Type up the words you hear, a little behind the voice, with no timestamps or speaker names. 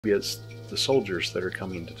It's the soldiers that are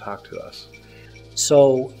coming to talk to us.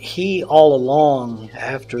 So he, all along,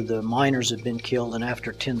 after the miners had been killed and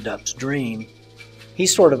after Tin Dup's dream, he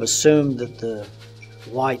sort of assumed that the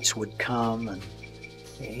whites would come and,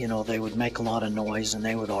 you know, they would make a lot of noise and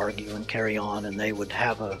they would argue and carry on and they would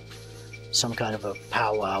have some kind of a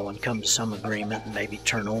powwow and come to some agreement and maybe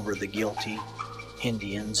turn over the guilty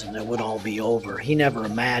Indians and it would all be over. He never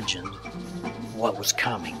imagined what was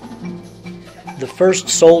coming. The first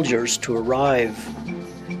soldiers to arrive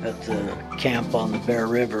at the camp on the Bear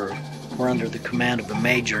River were under the command of a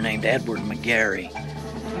major named Edward McGarry,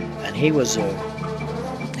 and he was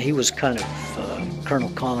kind of Colonel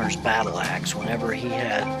Connor's battle axe. Whenever he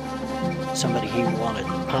had somebody he wanted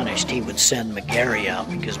punished, he would send McGarry out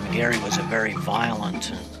because McGarry was a very violent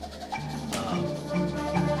and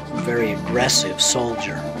very aggressive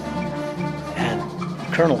soldier. And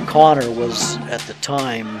Colonel Connor was at the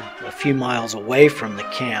time a few miles away from the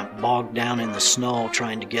camp, bogged down in the snow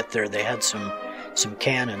trying to get there. They had some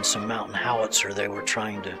cannons, some mountain howitzer they were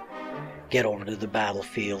trying to get over to the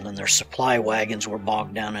battlefield, and their supply wagons were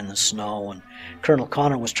bogged down in the snow, and Colonel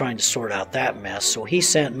Connor was trying to sort out that mess. So he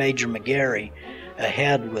sent Major McGarry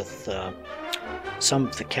ahead with some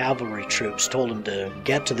of the cavalry troops, told him to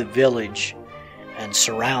get to the village and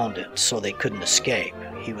surround it so they couldn't escape.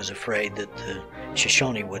 He was afraid that the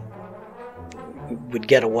Shoshone would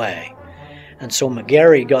get away. And so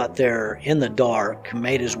McGarry got there in the dark,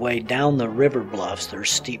 made his way down the river bluffs.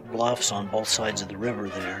 There's steep bluffs on both sides of the river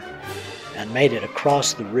there, and made it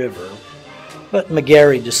across the river. But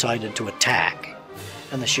McGarry decided to attack.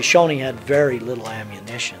 And the Shoshone had very little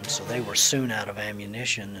ammunition, so they were soon out of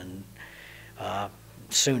ammunition and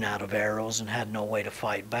soon out of arrows and had no way to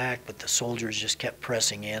fight back. But the soldiers just kept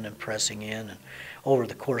pressing in and pressing in. And over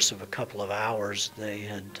the course of a couple of hours, they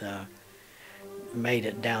had made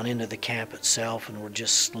it down into the camp itself and were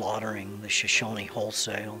just slaughtering the Shoshone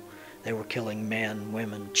wholesale. They were killing men,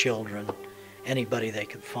 women, children, anybody they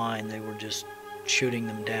could find. They were just shooting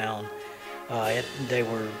them down. They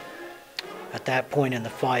were, at that point in the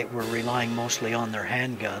fight, were relying mostly on their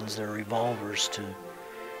handguns, their revolvers,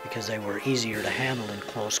 because they were easier to handle in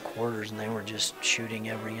close quarters, and they were just shooting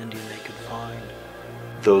every Indian they could find.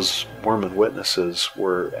 Those Mormon witnesses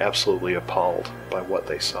were absolutely appalled by what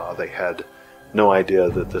they saw. They had no idea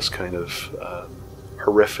that this kind of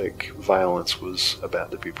horrific violence was about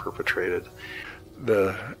to be perpetrated.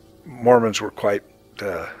 The Mormons were quite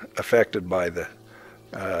affected by the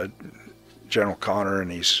General Connor and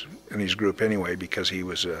his group anyway, because he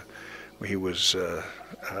was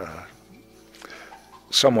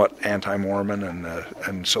somewhat anti-Mormon,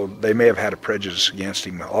 and so they may have had a prejudice against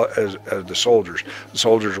him as the soldiers. The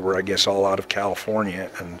soldiers were, I guess, all out of California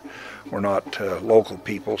and were not local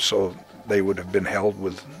people, so they would have been held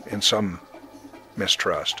in some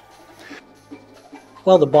mistrust.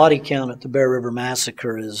 Well, the body count at the Bear River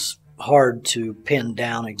Massacre is hard to pin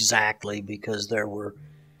down exactly because there were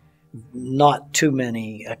not too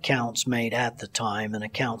many accounts made at the time, and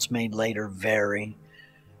accounts made later vary.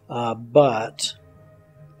 But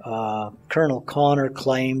Colonel Connor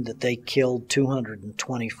claimed that they killed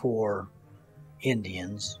 224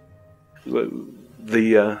 Indians.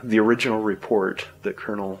 The original report that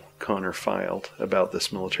Colonel Connor filed about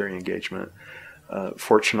this military engagement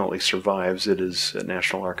fortunately survives. It is at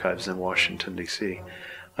National Archives in Washington, D.C.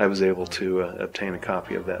 I was able to obtain a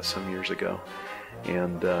copy of that some years ago,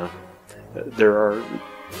 and there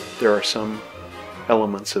are some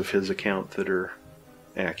elements of his account that are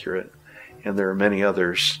accurate, and there are many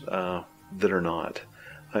others that are not.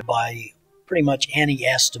 By pretty much any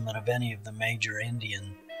estimate of any of the major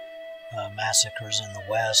Indian massacres in the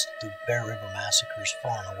West, the Bear River Massacre is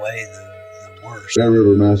far and away the worst. Bear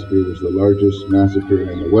River Massacre was the largest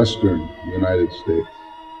massacre in the western United States.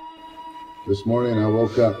 This morning I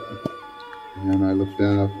woke up and I looked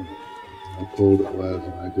out and how cold it was,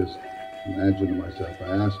 and I just imagined to myself,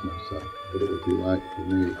 I asked myself what it would be like for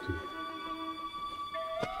me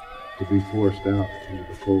to be forced out into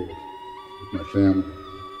the cold with my family,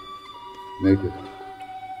 naked,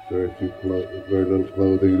 very little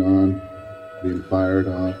clothing on, being fired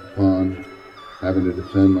upon, having to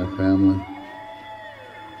defend my family.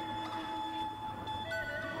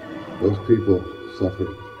 Those people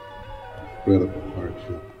suffered incredible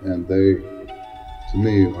hardship, and they, to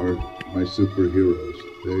me, are my superheroes.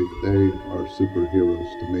 They are superheroes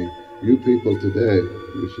to me. You people today,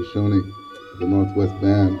 the Shoshone, the Northwest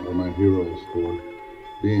Band, are my heroes for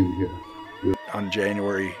being here. On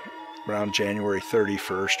around January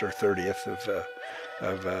 31st or 30th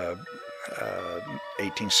of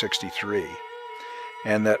 1863,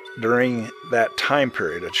 and that during that time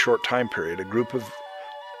period, a short time period, a group of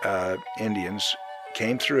Indians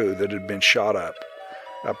came through that had been shot up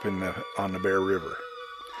on the Bear River.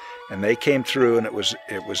 And they came through, and it was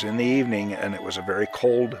in the evening, and it was a very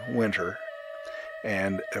cold winter,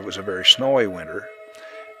 and it was a very snowy winter.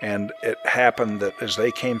 And it happened that as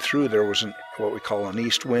they came through, there was what we call an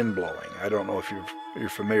east wind blowing. I don't know if you're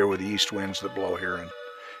familiar with the east winds that blow here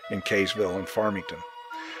in Kaysville and Farmington.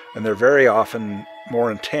 And they're very often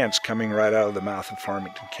more intense, coming right out of the mouth of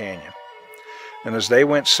Farmington Canyon. And as they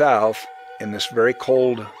went south in this very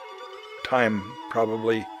cold time,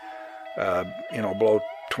 probably below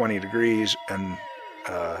 20 degrees and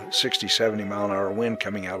 60, 70 mile an hour wind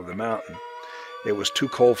coming out of the mountain, it was too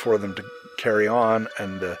cold for them to carry on,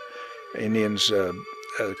 and the Indians,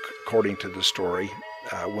 according to the story,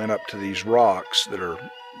 went up to these rocks that are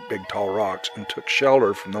big, tall rocks, and took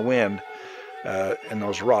shelter from the wind in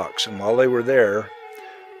those rocks. And while they were there,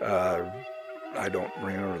 I don't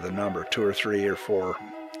remember the number, 2 or 3 or 4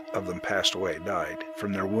 of them passed away, died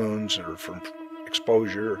from their wounds or from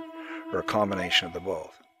exposure or a combination of the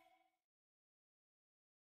both.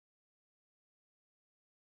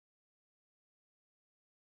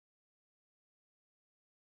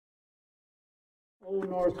 O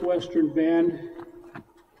Northwestern Band,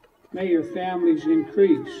 may your families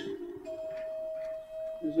increase.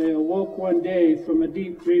 As they awoke one day from a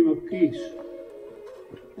deep dream of peace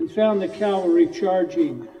and found the cavalry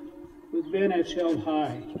charging with bayonets held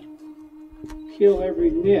high. Kill every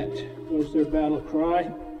nit was their battle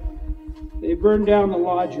cry. They burned down the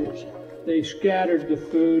lodges, they scattered the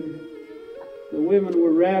food. The women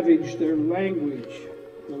were ravaged, the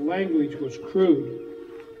language was crude.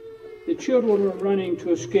 The children were running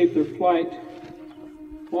to escape their plight,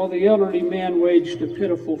 while the elderly men waged a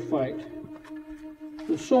pitiful fight.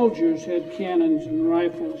 The soldiers had cannons and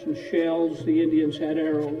rifles and shells, the Indians had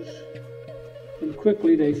arrows, and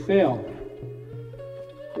quickly they fell.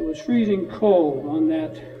 It was freezing cold on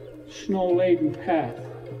that snow-laden path,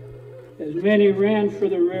 as many ran for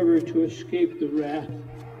the river to escape the wrath.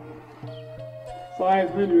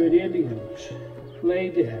 500 Indians lay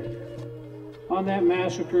dead on that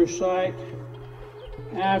massacre site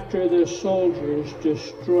after the soldiers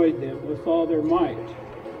destroyed them with all their might.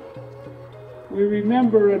 We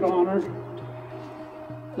remember and honor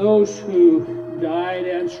those who died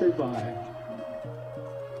and survived.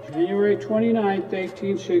 January 29,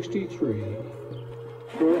 1863,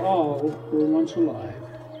 where all were once alive.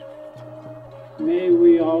 May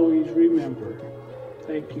we always remember.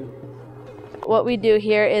 Thank you. What we do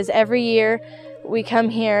here is every year we come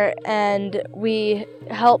here and we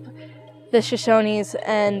help the Shoshones,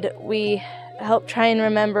 and we help try and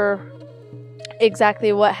remember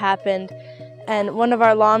exactly what happened. And one of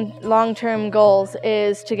our long-term goals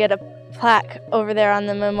is to get a plaque over there on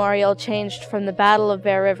the memorial changed from the Battle of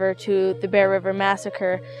Bear River to the Bear River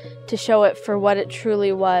Massacre to show it for what it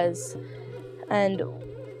truly was. And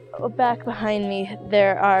back behind me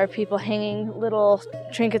there are people hanging little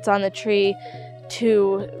trinkets on the tree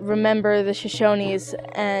to remember the Shoshones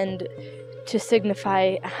and to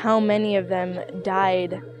signify how many of them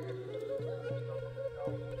died.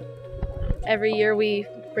 Every year we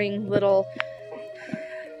bring little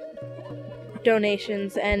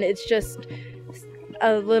donations, and it's just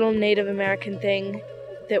a little Native American thing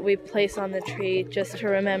that we place on the tree just to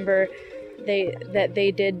remember that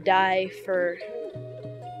they did die for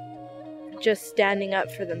just standing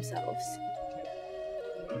up for themselves.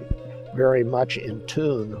 Very much in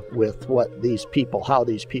tune with how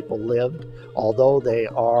these people lived. Although they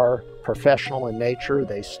are professional in nature,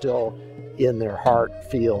 they still, in their heart,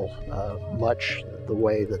 feel much the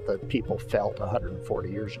way that the people felt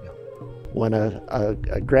 140 years ago. When a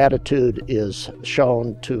gratitude is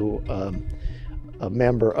shown to a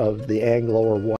member of the Anglo or